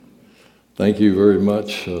Thank you very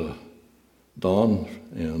much, Don,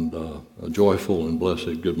 and a joyful and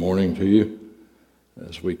blessed good morning to you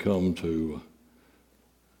as we come to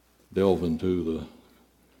delve into the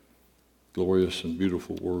glorious and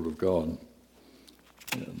beautiful Word of God.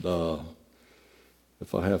 And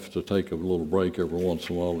if I have to take a little break every once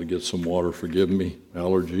in a while to get some water, forgive me.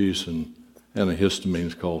 Allergies and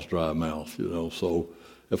antihistamines cause dry mouth, so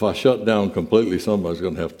if I shut down completely, somebody's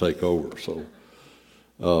going to have to take over. So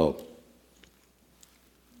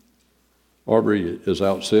Aubrey is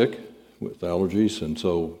out sick with allergies, and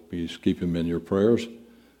so please keep him in your prayers.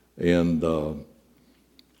 And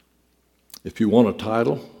if you want a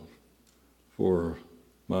title for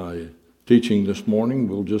my teaching this morning,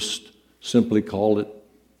 we'll just simply call it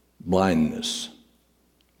Blindness.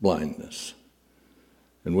 Blindness.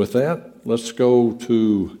 And with that, let's go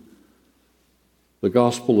to the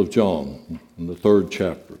Gospel of John in the 3rd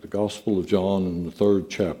chapter. The Gospel of John in the 3rd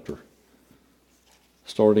chapter.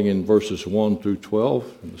 Starting in verses 1 through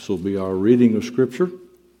 12, and this will be our reading of Scripture.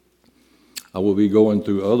 I will be going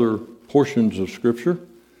through other portions of Scripture,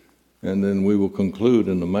 and then we will conclude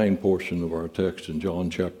in the main portion of our text in John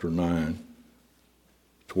chapter 9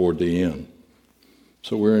 toward the end.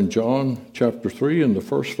 So we're in John chapter 3 in the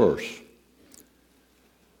first verse.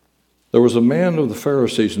 There was a man of the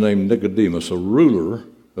Pharisees named Nicodemus, a ruler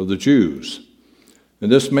of the Jews.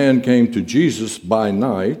 And this man came to Jesus by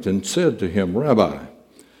night and said to him, "Rabbi,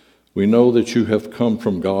 we know that you have come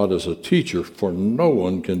from God as a teacher, for no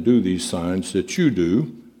one can do these signs that you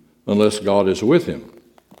do unless God is with him."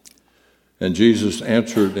 And Jesus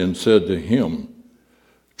answered and said to him,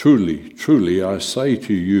 "Truly, truly, I say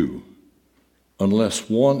to you, unless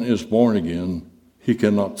one is born again, he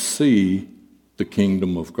cannot see the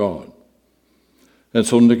kingdom of God." And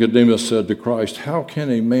so Nicodemus said to Christ, "How can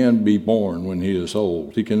a man be born when he is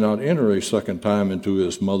old? He cannot enter a second time into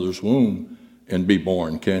his mother's womb and be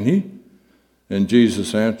born, can he?" And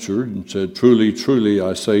Jesus answered and said, "Truly, truly,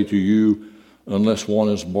 I say to you, unless one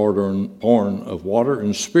is born of water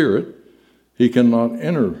and spirit, he cannot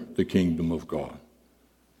enter the kingdom of God.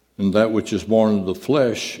 And that which is born of the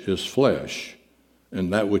flesh is flesh,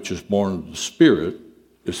 and that which is born of the spirit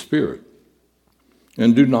is spirit.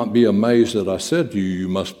 And do not be amazed that I said to you, you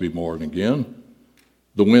must be born again.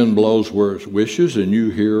 The wind blows where it wishes, and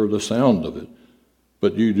you hear the sound of it,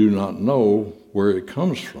 but you do not know where it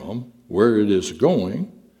comes from, where it is going,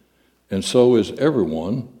 and so is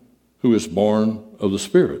everyone who is born of the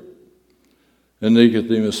Spirit." And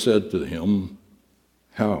Nicodemus said to him,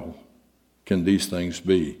 "How can these things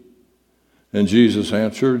be?" And Jesus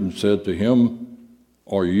answered and said to him,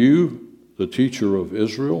 "Are you the teacher of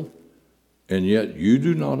Israel, and yet you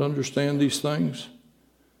do not understand these things?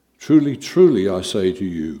 Truly, truly, I say to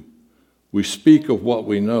you, we speak of what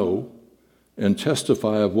we know and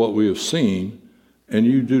testify of what we have seen, and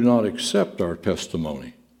you do not accept our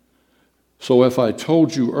testimony. So if I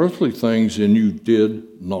told you earthly things and you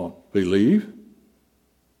did not believe,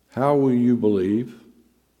 how will you believe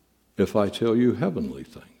if I tell you heavenly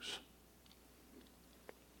things?"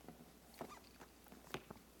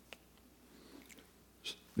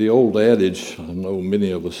 The old adage, I know many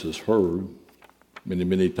of us has heard many,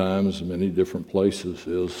 many times in many different places,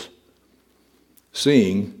 is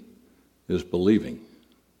seeing is believing.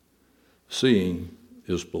 Seeing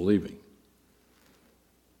is believing.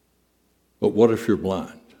 But what if you're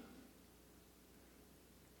blind?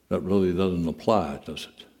 That really doesn't apply, does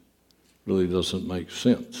it? It really doesn't make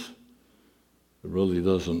sense. It really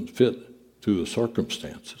doesn't fit to the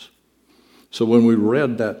circumstances. So when we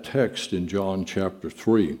read that text in John chapter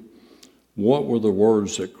 3, what were the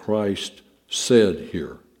words that Christ said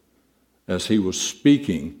here as he was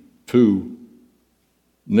speaking to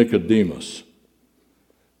Nicodemus?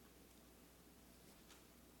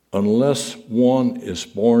 Unless one is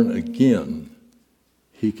born again,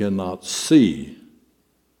 he cannot see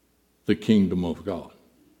the kingdom of God.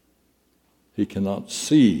 He cannot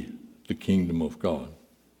see the kingdom of God.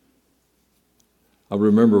 I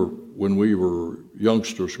remember when we were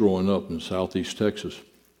youngsters growing up in southeast Texas,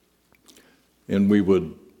 and we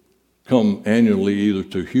would come annually either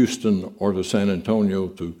to Houston or to San Antonio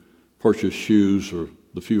to purchase shoes or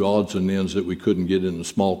the few odds and ends that we couldn't get in the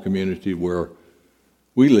small community where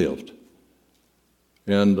we lived.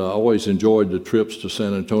 And I always enjoyed the trips to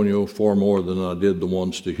San Antonio far more than I did the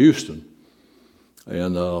ones to Houston,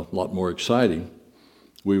 and a lot more exciting.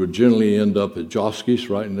 We would generally end up at Joski's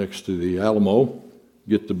right next to the Alamo,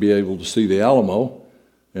 get to be able to see the Alamo,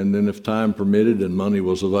 and then if time permitted and money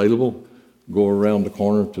was available, go around the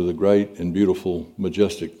corner to the great and beautiful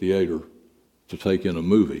Majestic Theater to take in a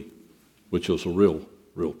movie, which was a real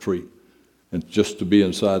treat. And just to be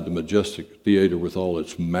inside the Majestic Theater with all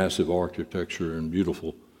its massive architecture and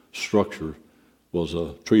beautiful structure was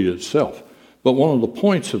a treat itself. But one of the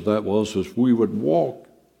points of that was we would walk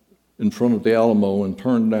in front of the Alamo and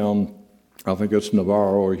turn down, I think it's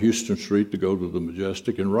Navarro or Houston Street, to go to the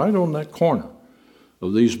Majestic, and right on that corner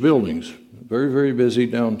of these buildings, very, very busy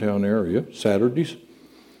downtown area, Saturdays,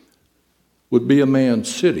 would be a man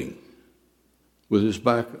sitting with his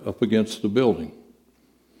back up against the building.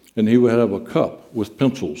 And he would have a cup with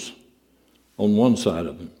pencils on one side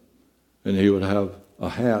of him. And he would have a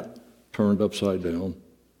hat turned upside down,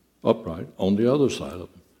 upright, on the other side of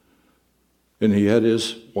him. And he had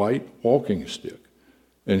his white walking stick.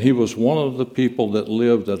 And he was one of the people that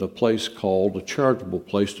lived at a place called a charitable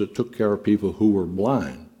place that took care of people who were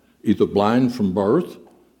blind, either blind from birth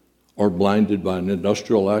or blinded by an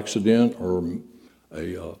industrial accident or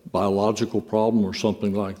a biological problem or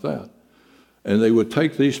something like that. And they would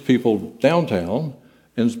take these people downtown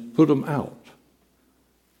and put them out.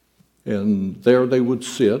 And there they would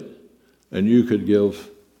sit, and you could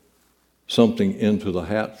give something into the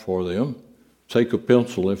hat for them, take a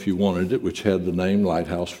pencil if you wanted it, which had the name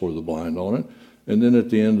Lighthouse for the Blind on it, and then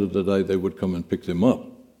at the end of the day they would come and pick them up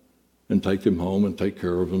and take them home and take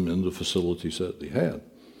care of them in the facilities that they had.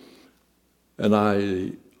 And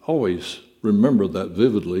I always remember that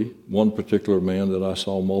vividly, one particular man that I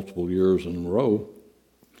saw multiple years in a row,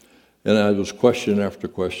 and I was question after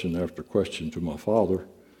question after question to my father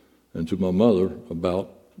and to my mother about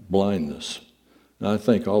blindness. And I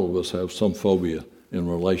think all of us have some phobia in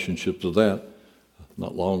relationship to that.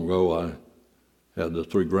 Not long ago, I had the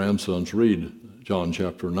 3 grandsons read John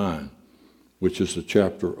chapter 9, which is the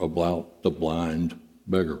chapter about the blind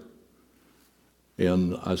beggar.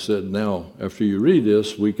 And I said, now, after you read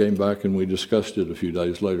this, we came back and we discussed it a few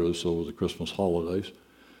days later, this over the Christmas holidays.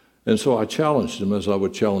 And so I challenged him, as I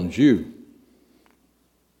would challenge you,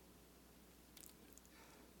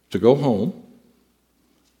 to go home,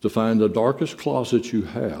 to find the darkest closet you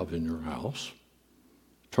have in your house,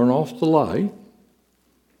 turn off the light,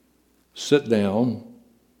 sit down,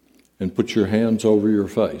 and put your hands over your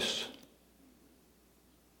face,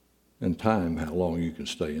 and time how long you can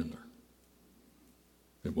stay in there.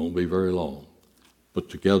 It won't be very long. But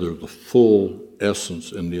together, the full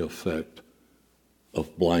essence and the effect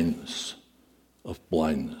of blindness,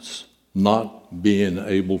 not being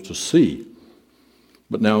able to see.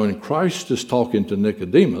 But now when Christ is talking to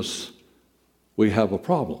Nicodemus, we have a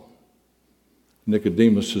problem.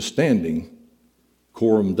 Nicodemus is standing,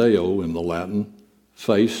 coram deo in the Latin,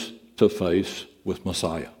 face to face with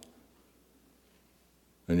Messiah.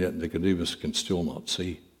 And yet Nicodemus can still not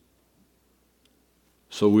see.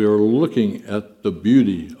 So we are looking at the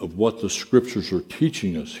beauty of what the Scriptures are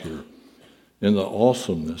teaching us here and the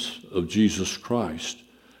awesomeness of Jesus Christ.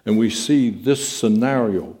 And we see this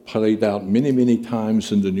scenario played out many, many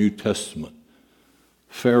times in the New Testament.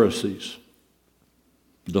 Pharisees,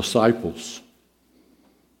 disciples,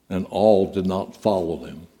 and all did not follow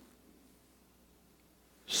them.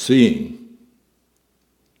 Seeing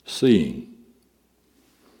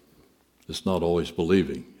is not always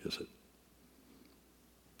believing, is it?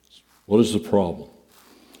 What is the problem?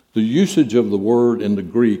 The usage of the word in the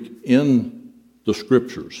Greek in the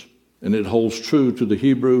Scriptures, and it holds true to the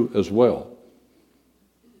Hebrew as well,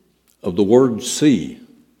 of the word see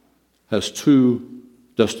has 2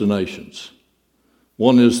 destinations.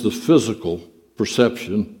 One is the physical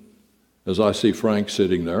perception, as I see Frank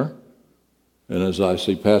sitting there, and as I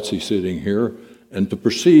see Patsy sitting here, and to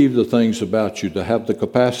perceive the things about you, to have the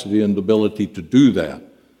capacity and ability to do that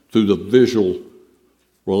through the visual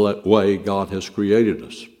way God has created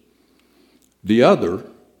us. The other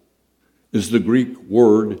is the Greek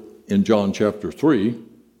word in John chapter 3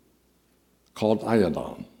 called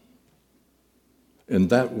iodon. And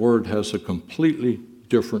that word has a completely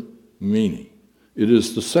different meaning. It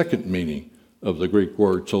is the second meaning of the Greek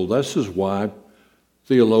word. So this is why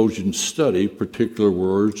theologians study particular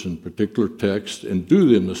words and particular texts and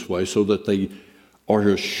do them this way, so that they are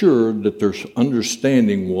assured that they're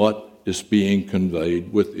understanding what is being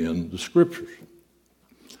conveyed within the Scriptures.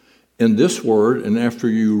 In this word, and after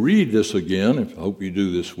you read this again, I hope you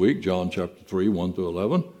do this week, John chapter 3, 1 through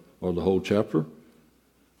 11, or the whole chapter,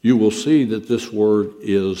 you will see that this word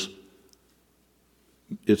is,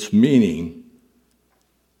 its meaning,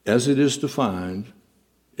 as it is defined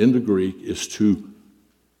in the Greek, is to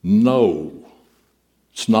know.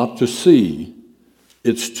 It's not to see,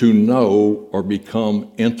 it's to know or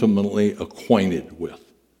become intimately acquainted with.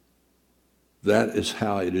 That is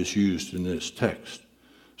how it is used in this text.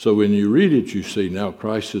 So when you read it, you see now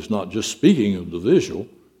Christ is not just speaking of the visual,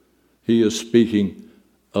 he is speaking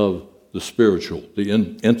of the spiritual, the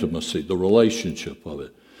intimacy, the relationship of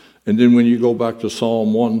it. And then when you go back to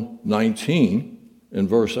Psalm 119 in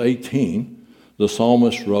verse 18, the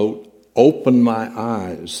psalmist wrote, "Open my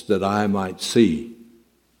eyes that I might see.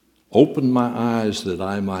 Open my eyes that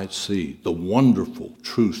I might see the wonderful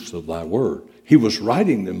truths of thy word." He was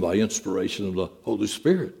writing them by inspiration of the Holy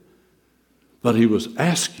Spirit. But he was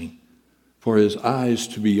asking for his eyes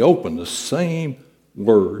to be open, the same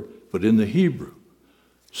word, but in the Hebrew,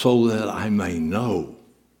 so that I may know,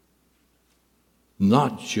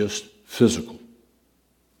 not just physical,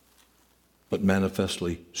 but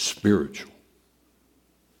manifestly spiritual.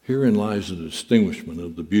 Herein lies the distinguishment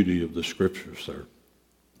of the beauty of the Scriptures there.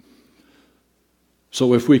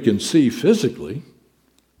 So if we can see physically,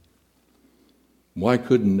 why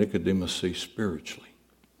couldn't Nicodemus see spiritually?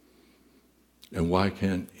 And why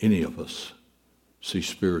can't any of us see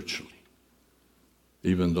spiritually,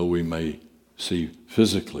 even though we may see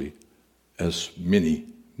physically as many,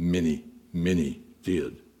 many, many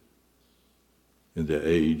did in the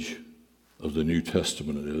age of the New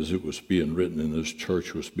Testament as it was being written and this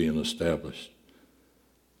church was being established?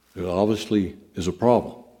 It obviously is a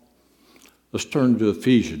problem. Let's turn to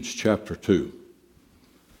Ephesians chapter 2.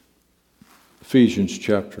 Ephesians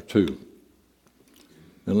chapter 2.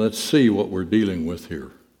 And let's see what we're dealing with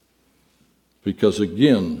here. Because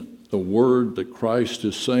again, the word that Christ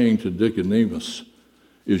is saying to Nicodemus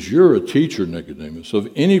is, you're a teacher, Nicodemus.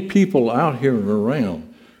 Of any people out here and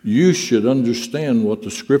around, you should understand what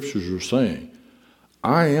the Scriptures are saying.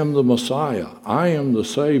 I am the Messiah. I am the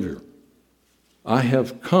Savior. I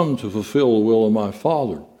have come to fulfill the will of my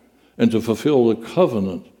Father and to fulfill the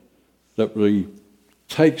covenant that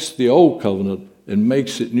takes the old covenant and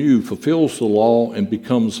makes it new, fulfills the law, and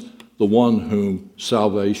becomes the one whom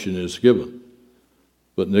salvation is given.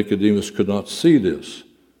 But Nicodemus could not see this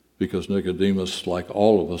because Nicodemus, like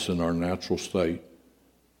all of us in our natural state,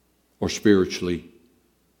 are spiritually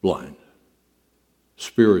blind.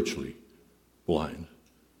 Spiritually blind.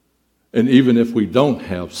 And even if we don't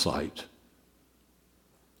have sight,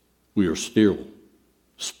 we are still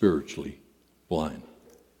spiritually blind.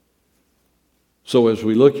 So as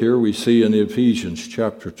we look here, we see in Ephesians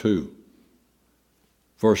chapter 2,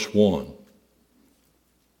 verse 1,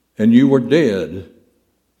 and you were dead,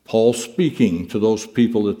 Paul speaking to those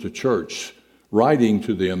people at the church, writing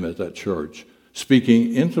to them at that church,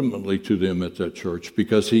 speaking intimately to them at that church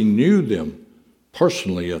because he knew them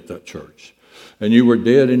personally at that church. And you were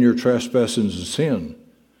dead in your trespasses and sin,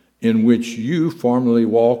 in which you formerly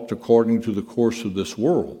walked according to the course of this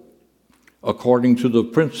world, according to the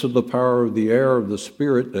prince of the power of the air of the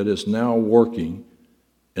spirit that is now working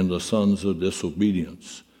in the sons of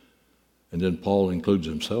disobedience. And then Paul includes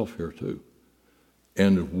himself here too.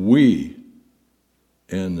 And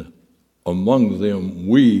among them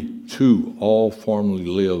we too all formerly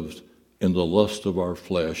lived in the lust of our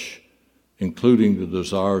flesh, including the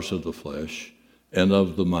desires of the flesh and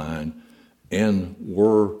of the mind, and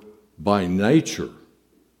were by nature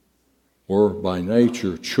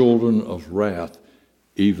children of wrath,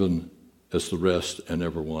 even as the rest and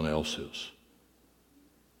everyone else is.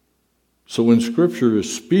 So when Scripture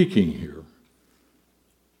is speaking here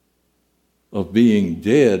of being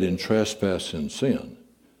dead in trespass and sin,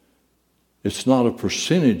 it's not a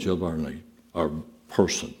percentage of our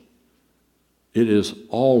person. It is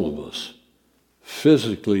all of us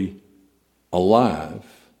physically alive,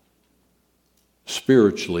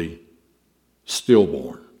 spiritually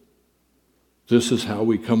stillborn. This is how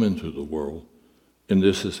we come into the world, and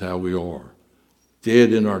this is how we are.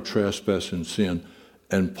 Dead in our trespass and sin,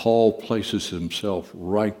 and Paul places himself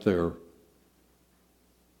right there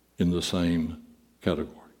in the same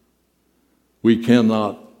category. We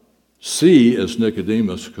cannot see as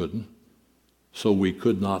Nicodemus couldn't, so we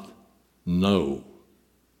could not know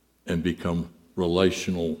and become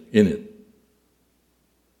relational in it.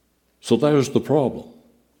 So that is the problem.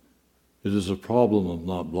 It is a problem of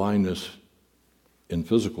not blindness in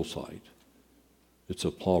physical sight. It's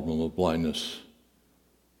a problem of blindness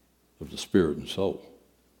of the spirit and soul.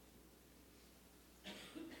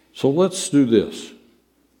 So let's do this.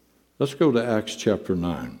 Let's go to Acts chapter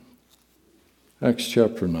 9. Acts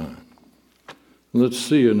chapter 9. Let's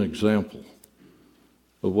see an example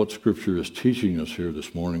of what Scripture is teaching us here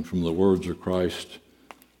this morning from the words of Christ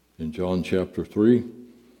in John chapter 3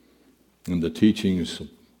 and the teachings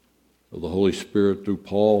of the Holy Spirit through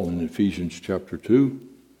Paul in Ephesians chapter 2.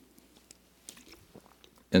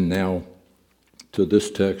 And now to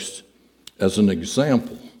this text as an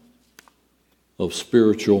example of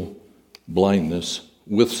spiritual blindness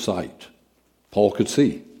with sight. Paul could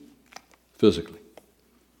see physically.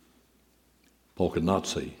 Paul could not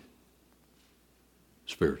see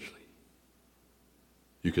spiritually.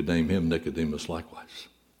 You could name him Nicodemus likewise.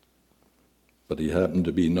 But he happened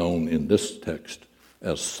to be known in this text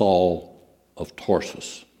as Saul of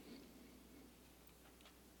Tarsus.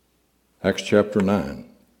 Acts chapter 9,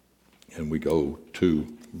 and we go to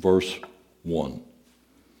verse 1.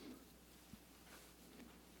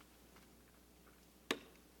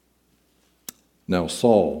 Now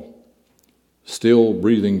Saul, still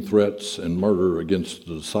breathing threats and murder against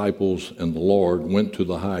the disciples and the Lord, went to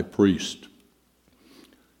the high priest.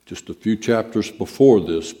 Just a few chapters before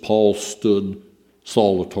this,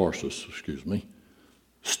 Saul of Tarsus,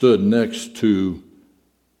 stood next to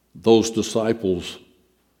those disciples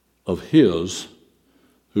of his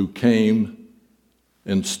who came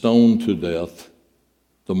and stoned to death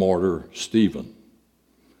the martyr Stephen.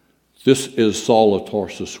 This is Saul of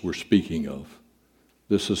Tarsus we're speaking of.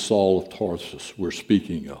 This is Saul of Tarsus we're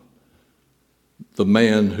speaking of. The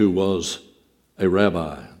man who was a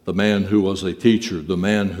rabbi, the man who was a teacher, the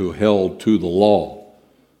man who held to the law,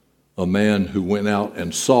 a man who went out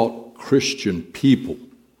and sought Christian people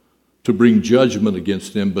to bring judgment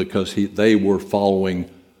against them because they were following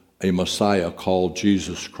a Messiah called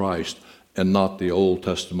Jesus Christ and not the Old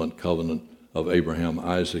Testament covenant of Abraham,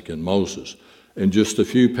 Isaac, and Moses. And just a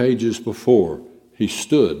few pages before, he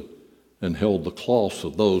stood and held the cloths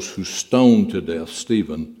of those who stoned to death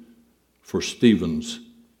Stephen for Stephen's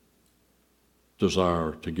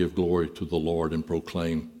desire to give glory to the Lord and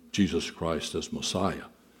proclaim Jesus Christ as Messiah.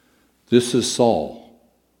 This is Saul.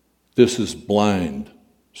 This is blind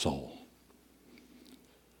Saul.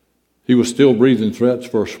 He was still breathing threats,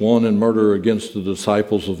 verse 1, and murder against the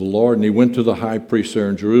disciples of the Lord. And he went to the high priest there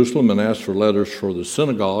in Jerusalem and asked for letters for the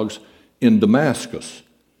synagogues in Damascus,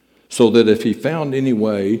 so that if he found any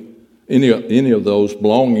of those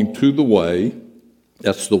belonging to the way,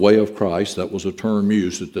 that's the way of Christ, that was a term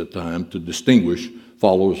used at that time to distinguish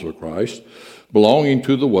followers of Christ, belonging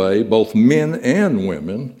to the way, both men and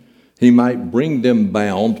women, he might bring them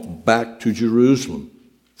bound back to Jerusalem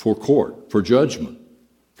for court, for judgment,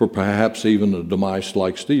 for perhaps even a demise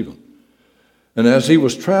like Stephen. And as he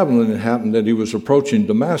was traveling, it happened that he was approaching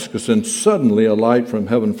Damascus, and suddenly a light from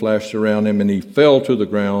heaven flashed around him, and he fell to the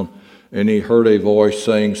ground, and he heard a voice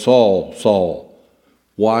saying, Saul, Saul,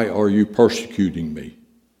 why are you persecuting me?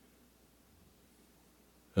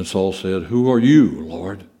 And Saul said, Who are you,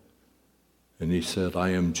 Lord? And he said, I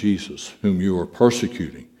am Jesus, whom you are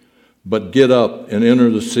persecuting. But get up and enter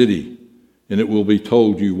the city, and it will be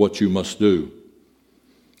told you what you must do.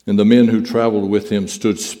 And the men who traveled with him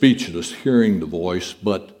stood speechless, hearing the voice,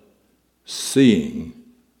 but seeing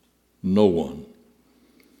no one.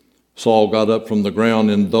 Saul got up from the ground,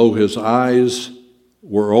 and though his eyes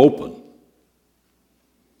were open,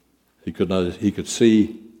 he could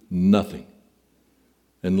see nothing.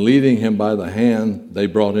 And leading him by the hand, they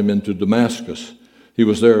brought him into Damascus. He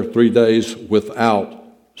was there 3 days without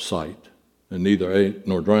sight, and neither ate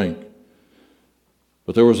nor drank.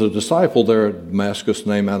 But there was a disciple there at Damascus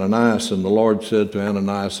named Ananias, and the Lord said to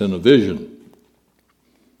Ananias in a vision.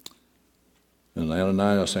 And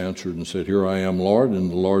Ananias answered and said, Here I am, Lord. And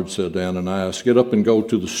the Lord said to Ananias, Get up and go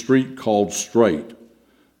to the street called Straight,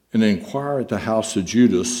 and inquire at the house of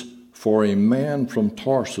Judas for a man from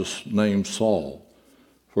Tarsus named Saul,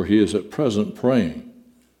 for he is at present praying.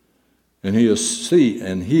 And he has seen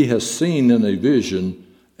in a vision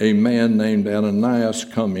a man named Ananias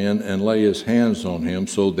come in and lay his hands on him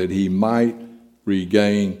so that he might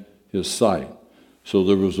regain his sight. So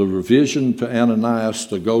there was a revision to Ananias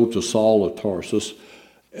to go to Saul of Tarsus,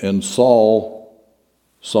 and Saul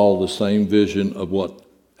saw the same vision of what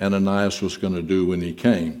Ananias was going to do when he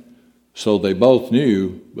came. So they both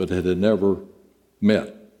knew, but had never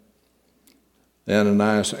met.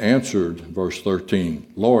 Ananias answered, verse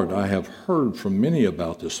 13, Lord, I have heard from many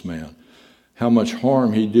about this man, how much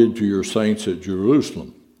harm he did to your saints at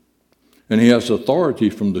Jerusalem. And he has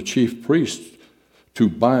authority from the chief priests to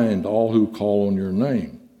bind all who call on your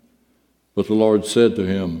name. But the Lord said to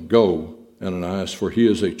him, Go, Ananias, for he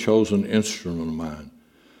is a chosen instrument of mine,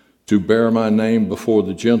 to bear my name before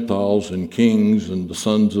the Gentiles and kings and the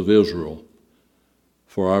sons of Israel.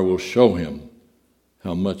 For I will show him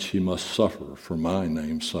how much he must suffer for my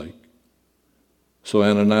name's sake. So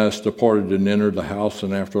Ananias departed and entered the house,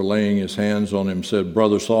 and after laying his hands on him said,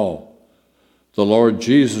 Brother Saul, the Lord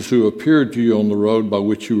Jesus, who appeared to you on the road by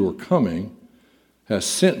which you were coming, has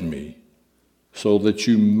sent me so that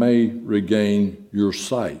you may regain your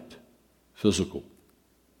sight, physical,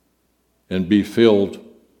 and be filled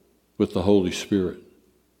with the Holy Spirit,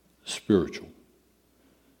 spiritual.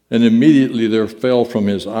 And immediately there fell from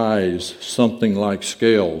his eyes something like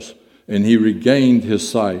scales, and he regained his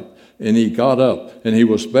sight. and he got up, and he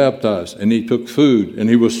was baptized, and he took food, and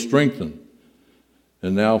he was strengthened.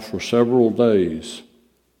 And now for several days,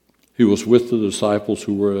 he was with the disciples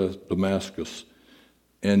who were at Damascus,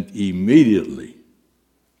 and immediately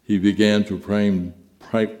he began to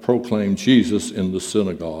proclaim Jesus in the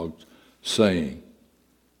synagogues, saying,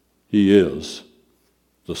 "He is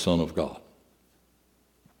the Son of God."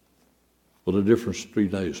 What a difference 3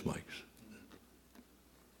 days makes.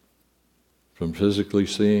 From physically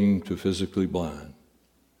seeing to physically blind.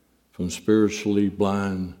 From spiritually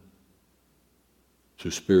blind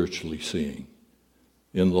to spiritually seeing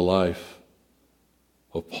in the life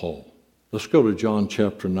of Paul. Let's go to John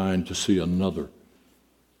chapter 9 to see another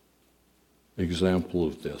example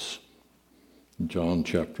of this. John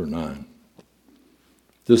chapter 9.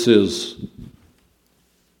 This is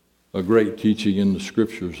a great teaching in the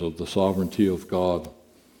scriptures of the sovereignty of God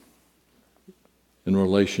in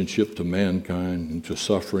relationship to mankind and to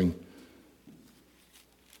suffering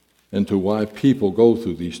and to why people go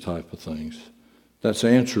through these type of things. That's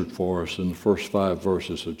answered for us in the first 5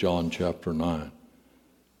 verses of John chapter 9.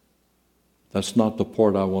 That's not the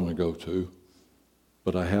part I want to go to,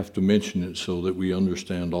 but I have to mention it so that we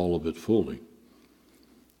understand all of it fully.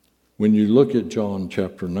 When you look at John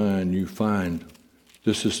chapter 9, you find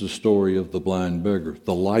this is the story of the blind beggar,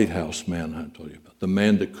 the lighthouse man I told you about, the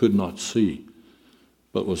man that could not see,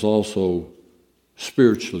 but was also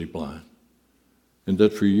spiritually blind, and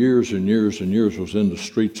that for years and years and years was in the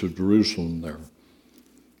streets of Jerusalem there.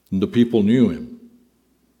 And the people knew him.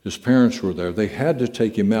 His parents were there. They had to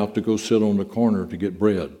take him out to go sit on the corner to get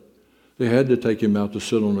bread. They had to take him out to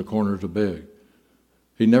sit on the corner to beg.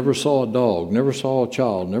 He never saw a dog, never saw a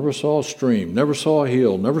child, never saw a stream, never saw a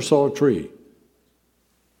hill, never saw a tree.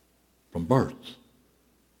 From birth,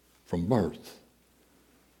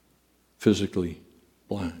 physically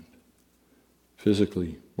blind.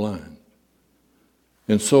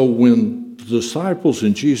 And so when the disciples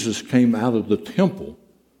and Jesus came out of the temple,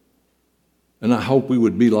 and I hope we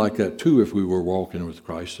would be like that too if we were walking with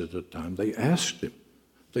Christ at that time, they asked him,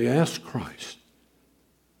 they asked Christ,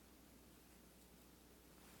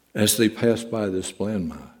 as they passed by this blind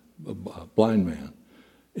man.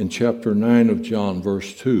 In chapter 9 of John,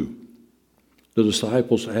 verse 2, the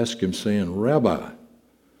disciples asked him, saying, "Rabbi,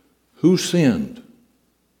 who sinned,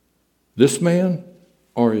 this man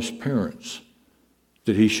or his parents,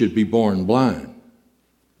 that he should be born blind?"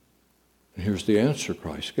 And here's the answer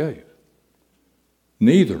Christ gave.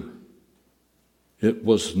 Neither. It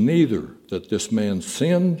was neither that this man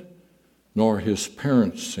sinned nor his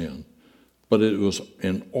parents sinned, but it was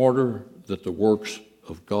in order that the works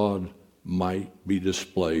of God might be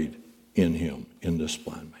displayed in him, in this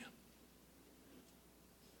blind man.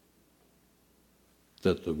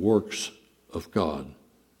 That the works of God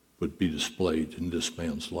would be displayed in this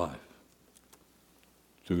man's life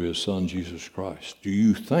through his son Jesus Christ. Do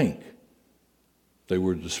you think they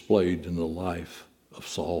were displayed in the life of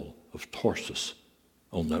Saul of Tarsus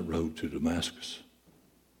on that road to Damascus?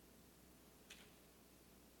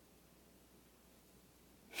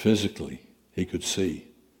 Physically, he could see.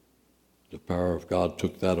 The power of God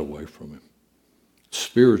took that away from him.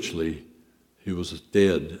 Spiritually, he was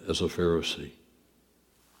dead as a Pharisee,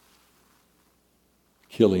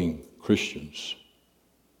 killing Christians.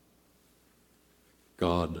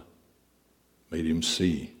 God made him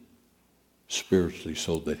see spiritually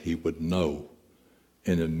so that he would know.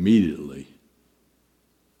 And immediately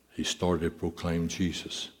he started to proclaim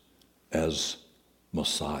Jesus as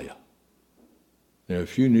Messiah. Now,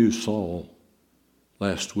 if you knew Saul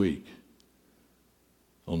last week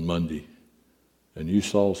on Monday, and you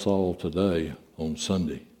saw Saul today on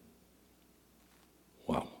Sunday,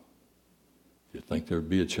 wow, you'd think there'd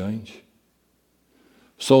be a change?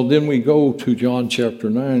 So then we go to John chapter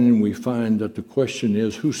 9 and we find that the question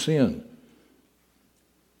is, who sinned?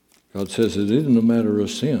 God says it isn't a matter of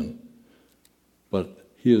sin, but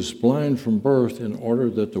he is blind from birth in order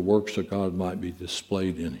that the works of God might be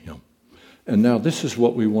displayed in him. And now this is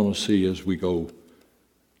what we want to see as we go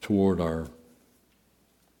toward our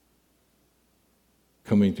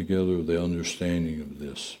coming together of the understanding of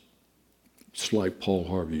this. It's like Paul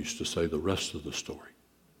Harvey used to say, the rest of the story.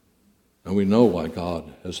 And we know why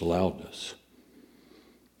God has allowed this.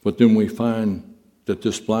 But then we find that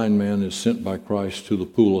this blind man is sent by Christ to the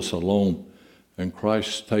pool of Siloam, and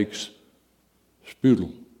Christ takes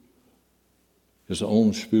spittle, his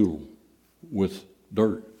own spittle, with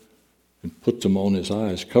dirt, and puts them on his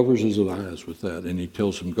eyes, covers his eyes with that, and he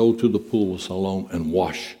tells him, go to the pool of Siloam and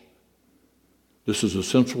wash. This is a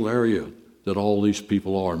central area that all these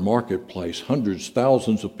people are, marketplace, hundreds,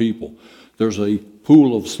 thousands of people. There's a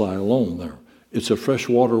pool of Siloam there. It's a fresh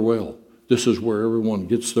water well. This is where everyone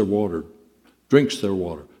gets their water, drinks their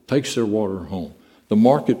water, takes their water home. The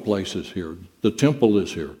marketplace is here. The temple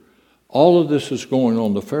is here. All of this is going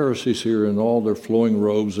on. The Pharisees here in all their flowing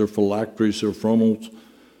robes, their phylacteries, their frontals.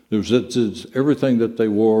 There's everything that they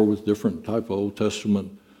wore with different type of Old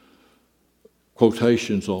Testament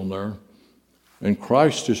quotations on there. And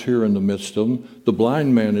Christ is here in the midst of them. The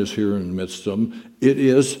blind man is here in the midst of them. It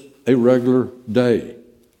is a regular day.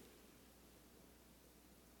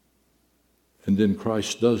 And then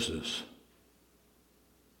Christ does this.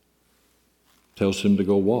 Tells him to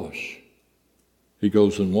go wash. He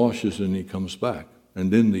goes and washes and he comes back.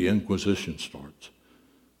 And then the Inquisition starts.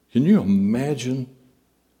 Can you imagine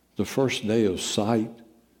the first day of sight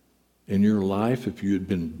in your life if you had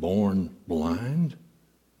been born blind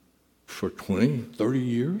for 20, 30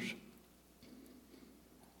 years?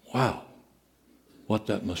 Wow, what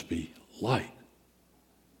that must be like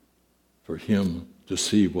for him to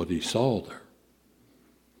see what he saw there.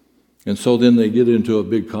 And so then they get into a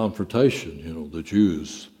big confrontation, the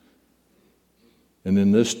Jews. And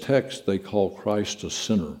in this text, they call Christ a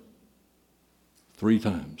sinner 3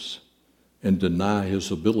 times and deny his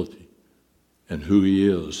ability and who he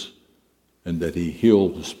is and that he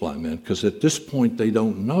healed this blind man. Because at this point, they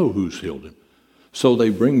don't know who's healed him. So they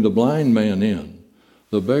bring the blind man in,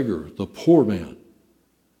 the beggar, the poor man.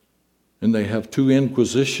 And they have 2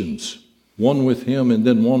 inquisitions, one with him and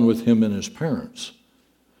then one with him and his parents.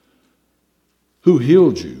 Who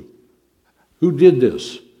healed you? Who did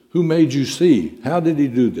this? Who made you see? How did he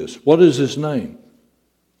do this? What is his name?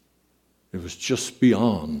 It was just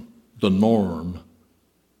beyond the norm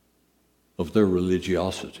of their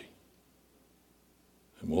religiosity.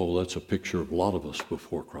 And well, that's a picture of a lot of us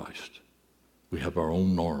before Christ. We have our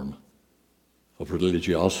own norm of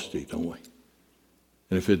religiosity, don't we?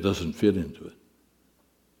 And if it doesn't fit into it,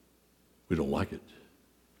 we don't like it,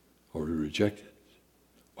 or we reject it,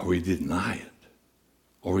 or we deny it,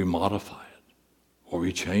 or we modify it, or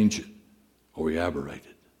we change it, or we aberrate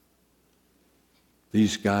it.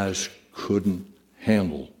 These guys couldn't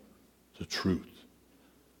handle the truth.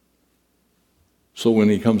 So when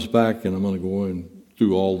he comes back, and I'm going to go in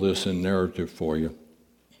through all this in narrative for you,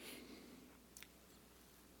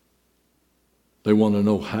 they want to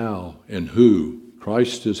know how and who.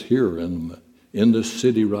 Christ is here in this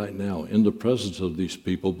city right now, in the presence of these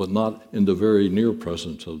people, but not in the very near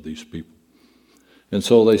presence of these people. And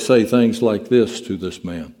so they say things like this to this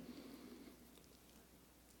man.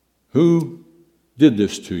 Who did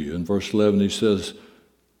this to you? In verse 11 he says,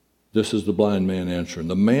 this is the blind man answering,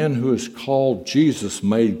 the man who is called Jesus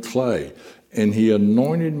made clay, and he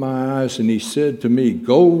anointed my eyes, and he said to me,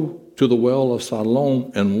 go to the well of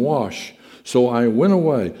Siloam and wash. So I went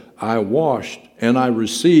away, I washed, and I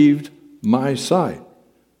received my sight.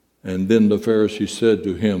 And then the Pharisee said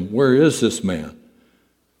to him, where is this man?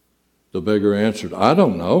 The beggar answered, I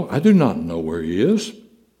don't know. I do not know where he is.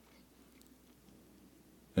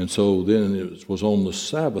 And so then it was on the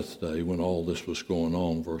Sabbath day when all this was going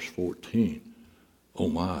on, verse 14. Oh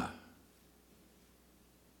my.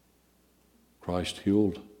 Christ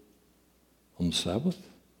healed on the Sabbath?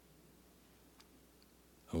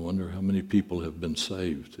 I wonder how many people have been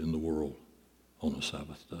saved in the world on a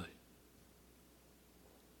Sabbath day.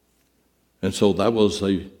 And so that was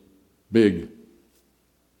a big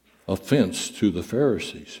offense to the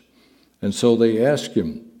Pharisees. And so they asked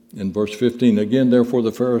him in verse 15, again, therefore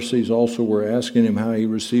the Pharisees also were asking him how he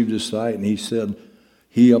received his sight, and he said,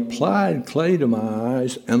 he applied clay to my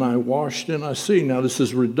eyes, and I washed and I see. Now this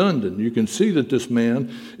is redundant. You can see that this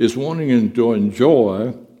man is wanting to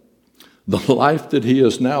enjoy the life that he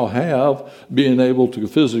has now have, being able to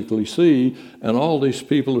physically see, and all these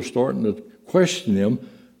people are starting to question him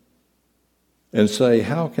and say,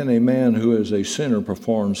 how can a man who is a sinner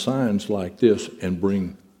perform signs like this and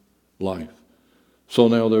bring life? So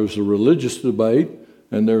now there's a religious debate,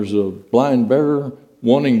 and there's a blind beggar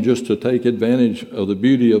wanting just to take advantage of the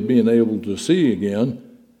beauty of being able to see again.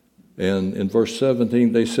 And in verse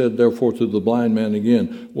 17, they said, therefore, to the blind man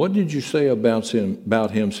again, what did you say about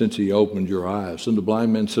him since he opened your eyes? And the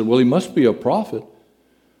blind man said, well, he must be a prophet.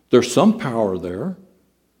 There's some power there,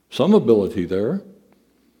 some ability there.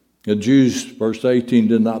 The Jews, verse 18,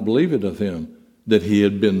 did not believe it of him that he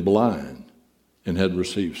had been blind and had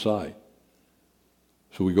received sight.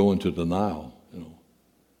 So we go into denial.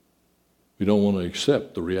 We don't want to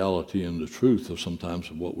accept the reality and the truth of sometimes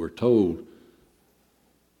of what we're told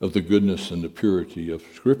of the goodness and the purity of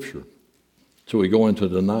Scripture. So we go into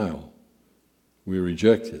denial. We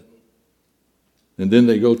reject it. And then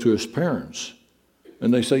they go to his parents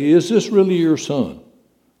and they say, is this really your son?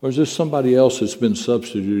 Or is this somebody else that's been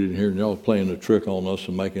substituted here and y'all playing a trick on us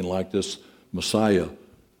and making like this Messiah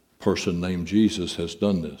person named Jesus has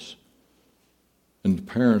done this? And the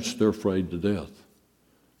parents, they're afraid to death.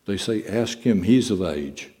 They say, ask him, he's of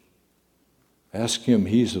age. Ask him,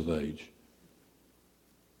 he's of age.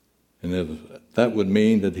 And if that would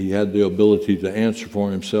mean that he had the ability to answer for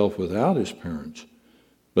himself without his parents.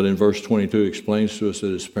 But in verse 22 it explains to us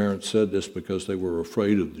that his parents said this because they were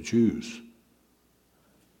afraid of the Jews.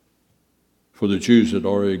 For the Jews had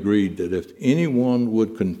already agreed that if anyone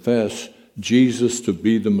would confess Jesus to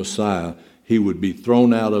be the Messiah, he would be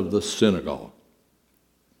thrown out of the synagogue.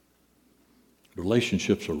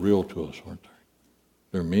 Relationships are real to us, aren't they?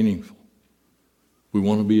 They're meaningful. We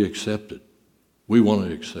want to be accepted. We want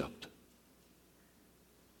to accept.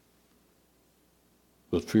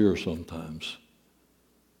 But fear sometimes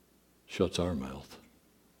shuts our mouth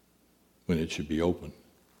when it should be open.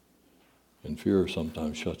 And fear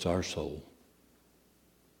sometimes shuts our soul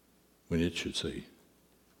when it should see.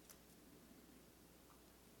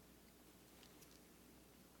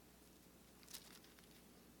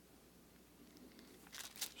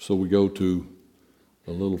 So we go to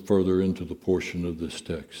a little further into the portion of this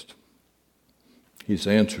text. He's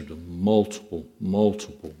answered them multiple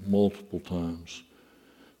times.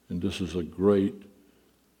 And this is a great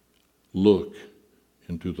look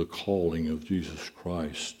into the calling of Jesus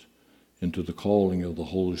Christ, into the calling of the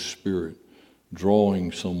Holy Spirit,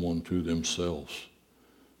 drawing someone to themselves.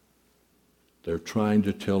 They're trying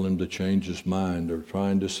to tell him to change his mind. They're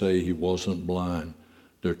trying to say he wasn't blind.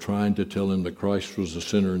 They're trying to tell him that Christ was a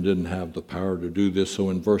sinner and didn't have the power to do this.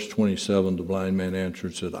 So in verse 27, the blind man answered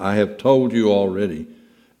and said, I have told you already,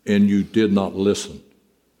 and you did not listen.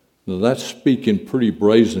 Now that's speaking pretty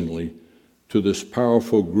brazenly to this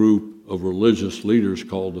powerful group of religious leaders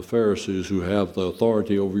called the Pharisees, who have the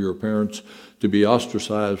authority over your parents to be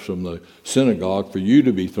ostracized from the synagogue, for you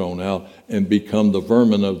to be thrown out and become the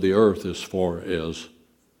vermin of the earth as far as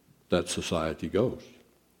that society goes.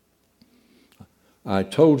 I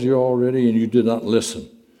told you already, and you did not listen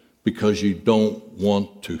because you don't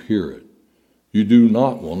want to hear it. You do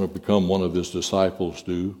not want to become one of his disciples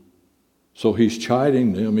do. So he's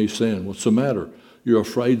chiding them. He's saying, what's the matter? You're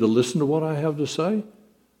afraid to listen to what I have to say?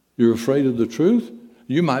 You're afraid of the truth?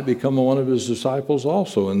 You might become one of his disciples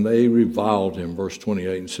also. And they reviled him, verse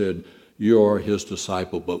 28, and said, you are his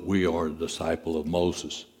disciple, but we are a disciple of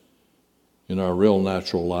Moses. In our real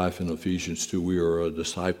natural life in Ephesians 2, we are a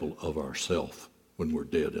disciple of ourselves when we're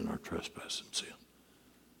dead in our trespass and sin.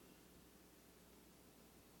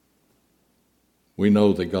 We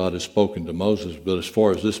know that God has spoken to Moses, but as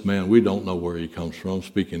far as this man, we don't know where he comes from,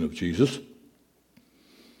 speaking of Jesus.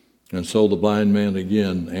 And so the blind man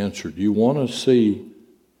again answered, you want to see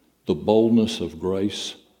the boldness of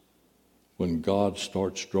grace when God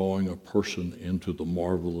starts drawing a person into the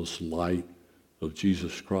marvelous light of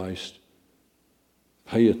Jesus Christ?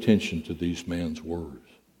 Pay attention to these man's words.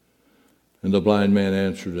 And the blind man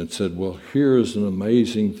answered and said, well, here is an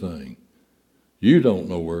amazing thing. You don't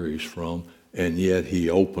know where he's from, and yet he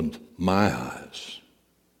opened my eyes.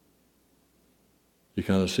 You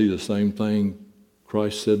kind of see the same thing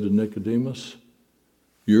Christ said to Nicodemus?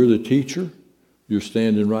 You're the teacher. You're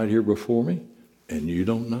standing right here before me, and you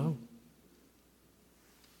don't know.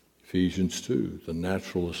 Ephesians 2, the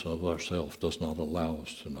naturalness of ourselves does not allow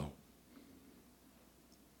us to know.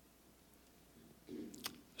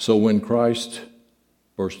 So when Christ,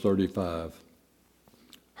 verse 35,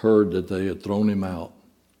 heard that they had thrown him out,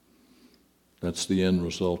 that's the end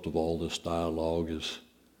result of all this dialogue is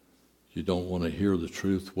you don't want to hear the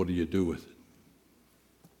truth. What do you do with it?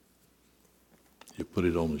 You put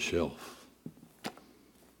it on the shelf.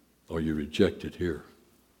 Or you reject it here.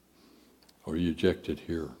 Or you eject it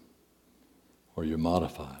here. Or you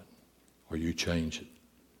modify it. Or you change it.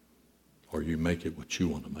 Or you make it what you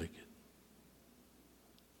want to make it.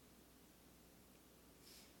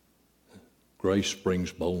 Grace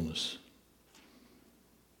brings boldness.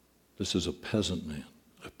 This is a peasant man,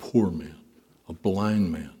 a poor man, a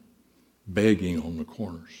blind man, begging on the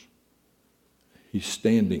corners. He's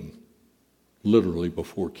standing literally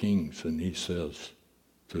before kings, and he says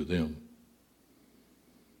to them,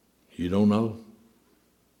 you don't know?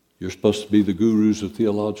 You're supposed to be the gurus of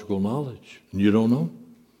theological knowledge, and you don't know?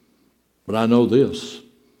 But I know this.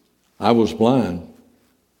 I was blind,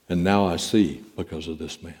 and now I see because of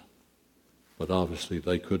this man. But obviously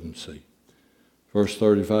they couldn't see. Verse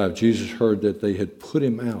 35, Jesus heard that they had put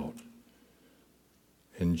him out.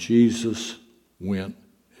 And Jesus went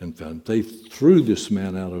and found. They threw this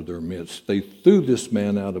man out of their midst. They threw this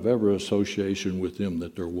man out of every association with him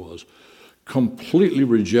that there was. completely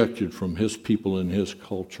rejected from his people and his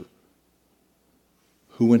culture.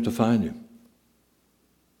 Who went to find him?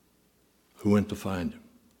 Who went to find him?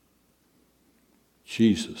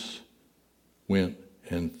 Jesus went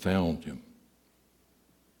and found him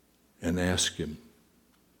and asked him,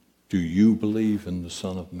 do you believe in the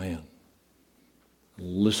Son of Man?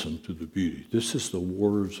 Listen to the beauty. This is the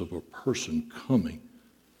words of a person coming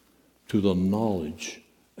to the knowledge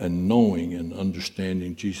and knowing and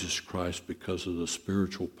understanding Jesus Christ because of the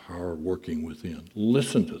spiritual power working within.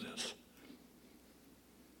 Listen to this.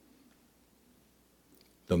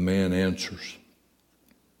 The man answers.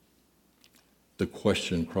 The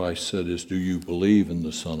question Christ said is, do you believe in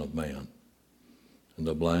the Son of Man? And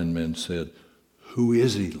the blind man said, who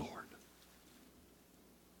is he, Lord?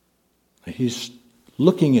 He's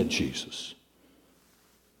looking at Jesus.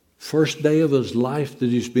 First day of his life that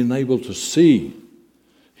he's been able to see.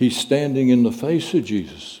 He's standing in the face of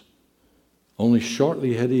Jesus. Only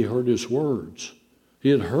shortly had he heard his words. He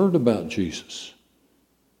had heard about Jesus,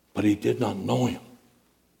 but he did not know him.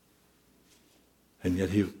 And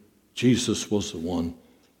yet Jesus was the one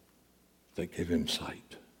that gave him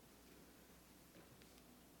sight.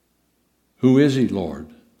 Who is he, Lord,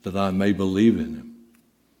 that I may believe in him?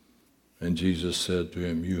 And Jesus said to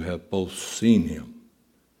him, you have both seen him,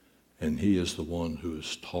 and he is the one who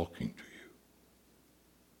is talking to you.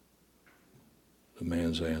 The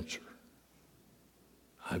man's answer,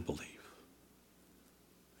 I believe.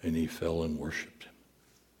 And he fell and worshiped him.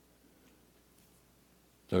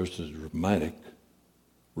 There's a dramatic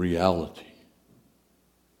reality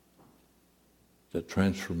that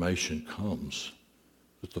transformation comes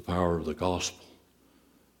with the power of the gospel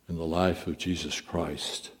in the life of Jesus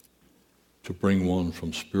Christ to bring one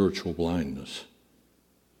from physical blindness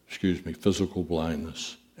and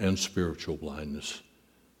spiritual blindness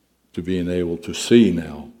to being able to see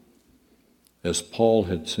now. As Paul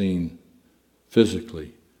had seen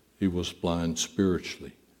physically, he was blind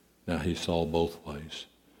spiritually. Now he saw both ways.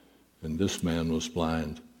 And this man was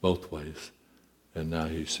blind both ways. And now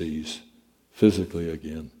he sees physically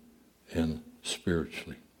again and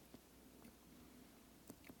spiritually.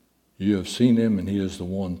 You have seen him, and he is the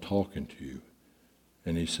one talking to you.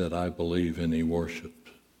 And he said, I believe, and he worshiped.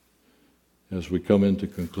 As we come into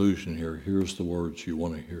conclusion here, here's the words you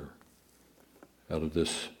want to hear out of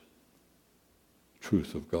this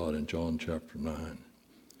truth of God in John chapter 9.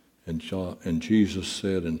 And Jesus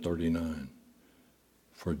said in 39,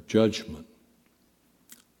 for judgment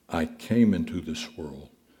I came into this world,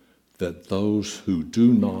 that those who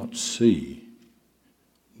do not see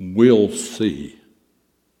will see.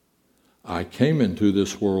 I came into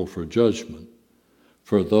this world for judgment,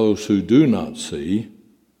 for those who do not see,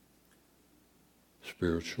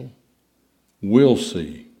 spiritual, will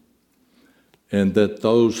see, and that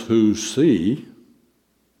those who see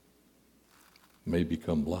may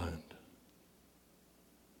become blind.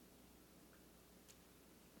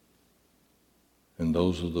 And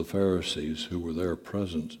those of the Pharisees who were there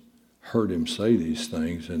present heard him say these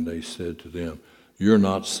things, and they said to them, you're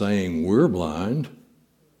not saying we're blind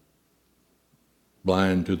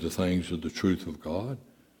to the things of the truth of God?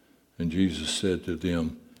 And Jesus said to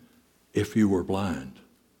them, if you were blind,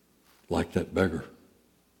 like that beggar,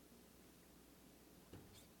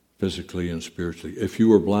 physically and spiritually, if you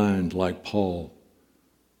were blind like Paul,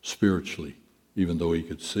 spiritually, even though he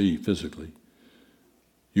could see physically,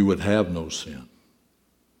 you would have no sin.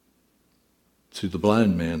 See, the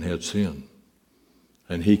blind man had sin,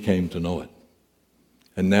 and he came to know it.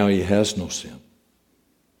 And now he has no sin.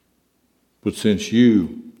 But since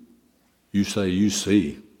you say you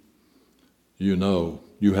see, you know,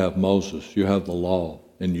 you have Moses, you have the law,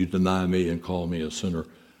 and you deny me and call me a sinner,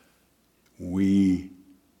 you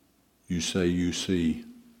say you see.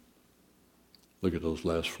 Look at those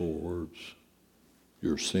last 4 words.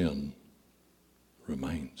 Your sin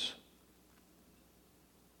remains.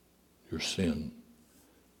 Your sin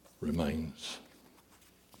remains.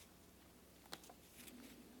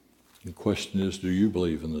 The question is, do you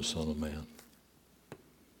believe in the Son of Man?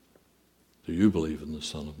 Do you believe in the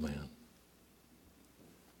Son of Man?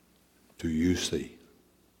 Do you see?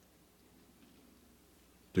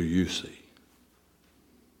 Do you see?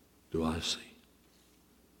 Do I see?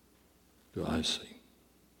 Do I see?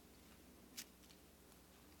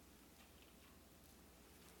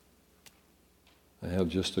 I have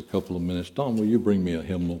just a couple of minutes. Don, will you bring me a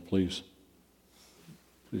hymnal, please?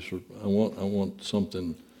 Please, I want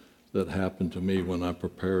something that happened to me when I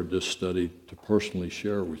prepared this study to personally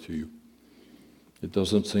share with you. It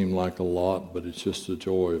doesn't seem like a lot, but it's just a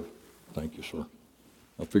joy of, thank you, sir.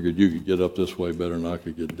 I figured you could get up this way better than I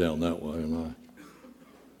could get down that way, and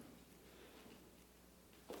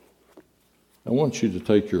I want you to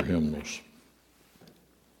take your hymnals,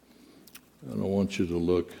 and I want you to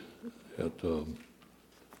look at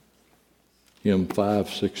hymn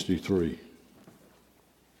 563.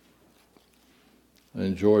 I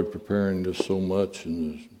enjoyed preparing this so much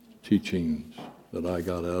and the teachings that I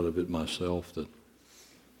got out of it myself that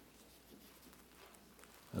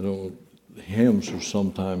hymns are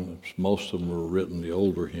sometimes, most of them are written, the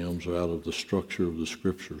older hymns are out of the structure of the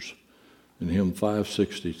scriptures. In hymn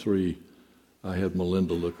 563, I had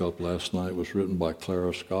Melinda look up last night, was written by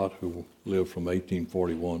Clara Scott, who lived from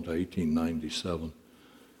 1841 to 1897.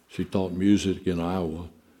 She taught music in Iowa,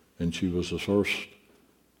 and she was the first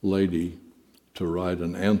lady to write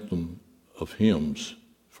an anthem of hymns,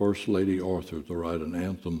 first lady author to write an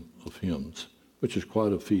anthem of hymns, which is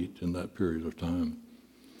quite a feat in that period of time.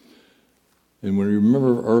 And when you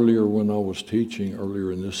remember earlier when I was teaching,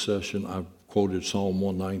 earlier in this session, I quoted Psalm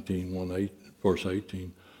 119, verse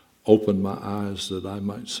 18, "Open my eyes that I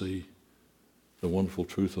might see the wonderful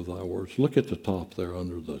truth of thy words." Look at the top there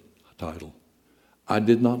under the title. I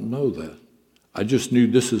did not know that. I just knew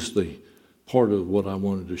this is the part of what I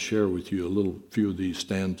wanted to share with you, a little few of these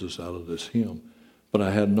stanzas out of this hymn. But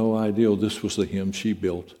I had no idea this was the hymn she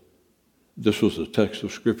built. This was the text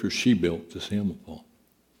of Scripture she built this hymn upon.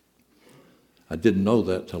 I didn't know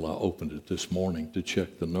that till I opened it this morning to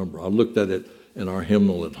check the number. I looked at it in our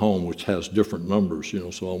hymnal at home, which has different numbers,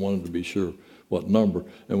 so I wanted to be sure what number.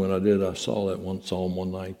 And when I did, I saw that one, Psalm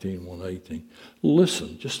 119, 118.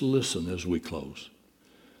 Listen, just listen as we close.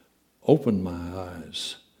 Open my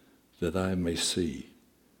eyes that I may see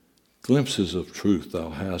glimpses of truth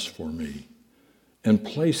thou hast for me, and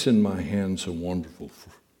place in my hands a wonderful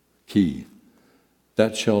key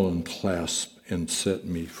that shall unclasp and set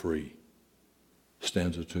me free.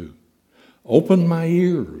 Stanza 2. Open my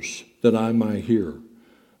ears that I might hear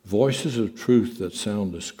voices of truth that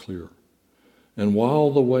sound as clear. And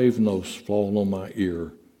while the wave notes fall on my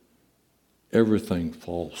ear, everything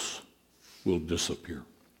false will disappear.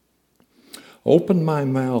 Open my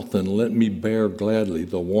mouth and let me bear gladly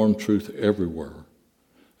the warm truth everywhere.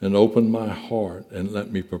 And open my heart and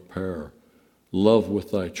let me prepare love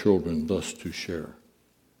with thy children thus to share.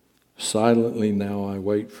 Silently now I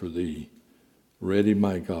wait for thee, ready,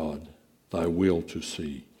 my God, thy will to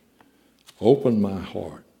see. Open my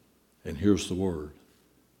heart, and here's the word,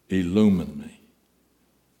 illumine me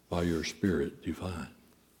by your Spirit divine.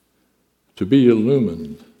 To be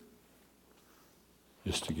illumined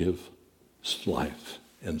is to give life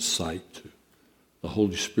and sight to. The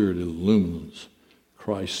Holy Spirit illumines.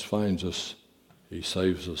 Christ finds us, he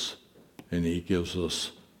saves us, and he gives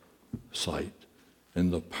us sight.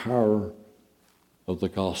 And the power of the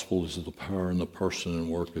gospel is the power in the person and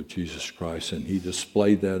work of Jesus Christ, and he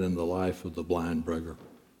displayed that in the life of the blind beggar,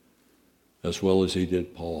 as well as he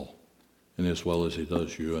did Paul, and as well as he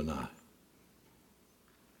does you and I.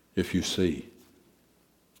 If you see,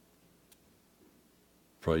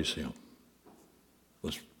 praise him.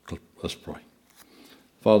 Let's pray.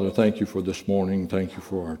 Father, thank you for this morning. Thank you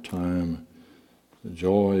for our time. The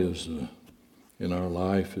joy in our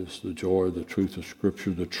life is the joy, the truth of Scripture,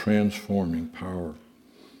 the transforming power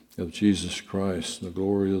of Jesus Christ, the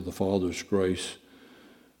glory of the Father's grace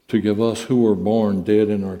to give us who were born dead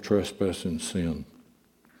in our trespass and sin,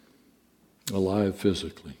 alive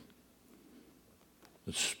physically,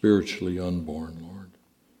 but spiritually unborn, Lord.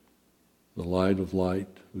 The light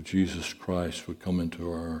of Jesus Christ would come into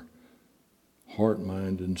our heart,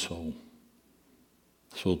 mind, and soul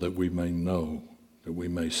so that we may know, that we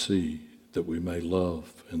may see, that we may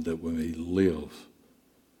love, and that we may live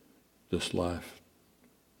this life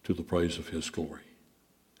to the praise of his glory.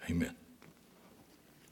 Amen.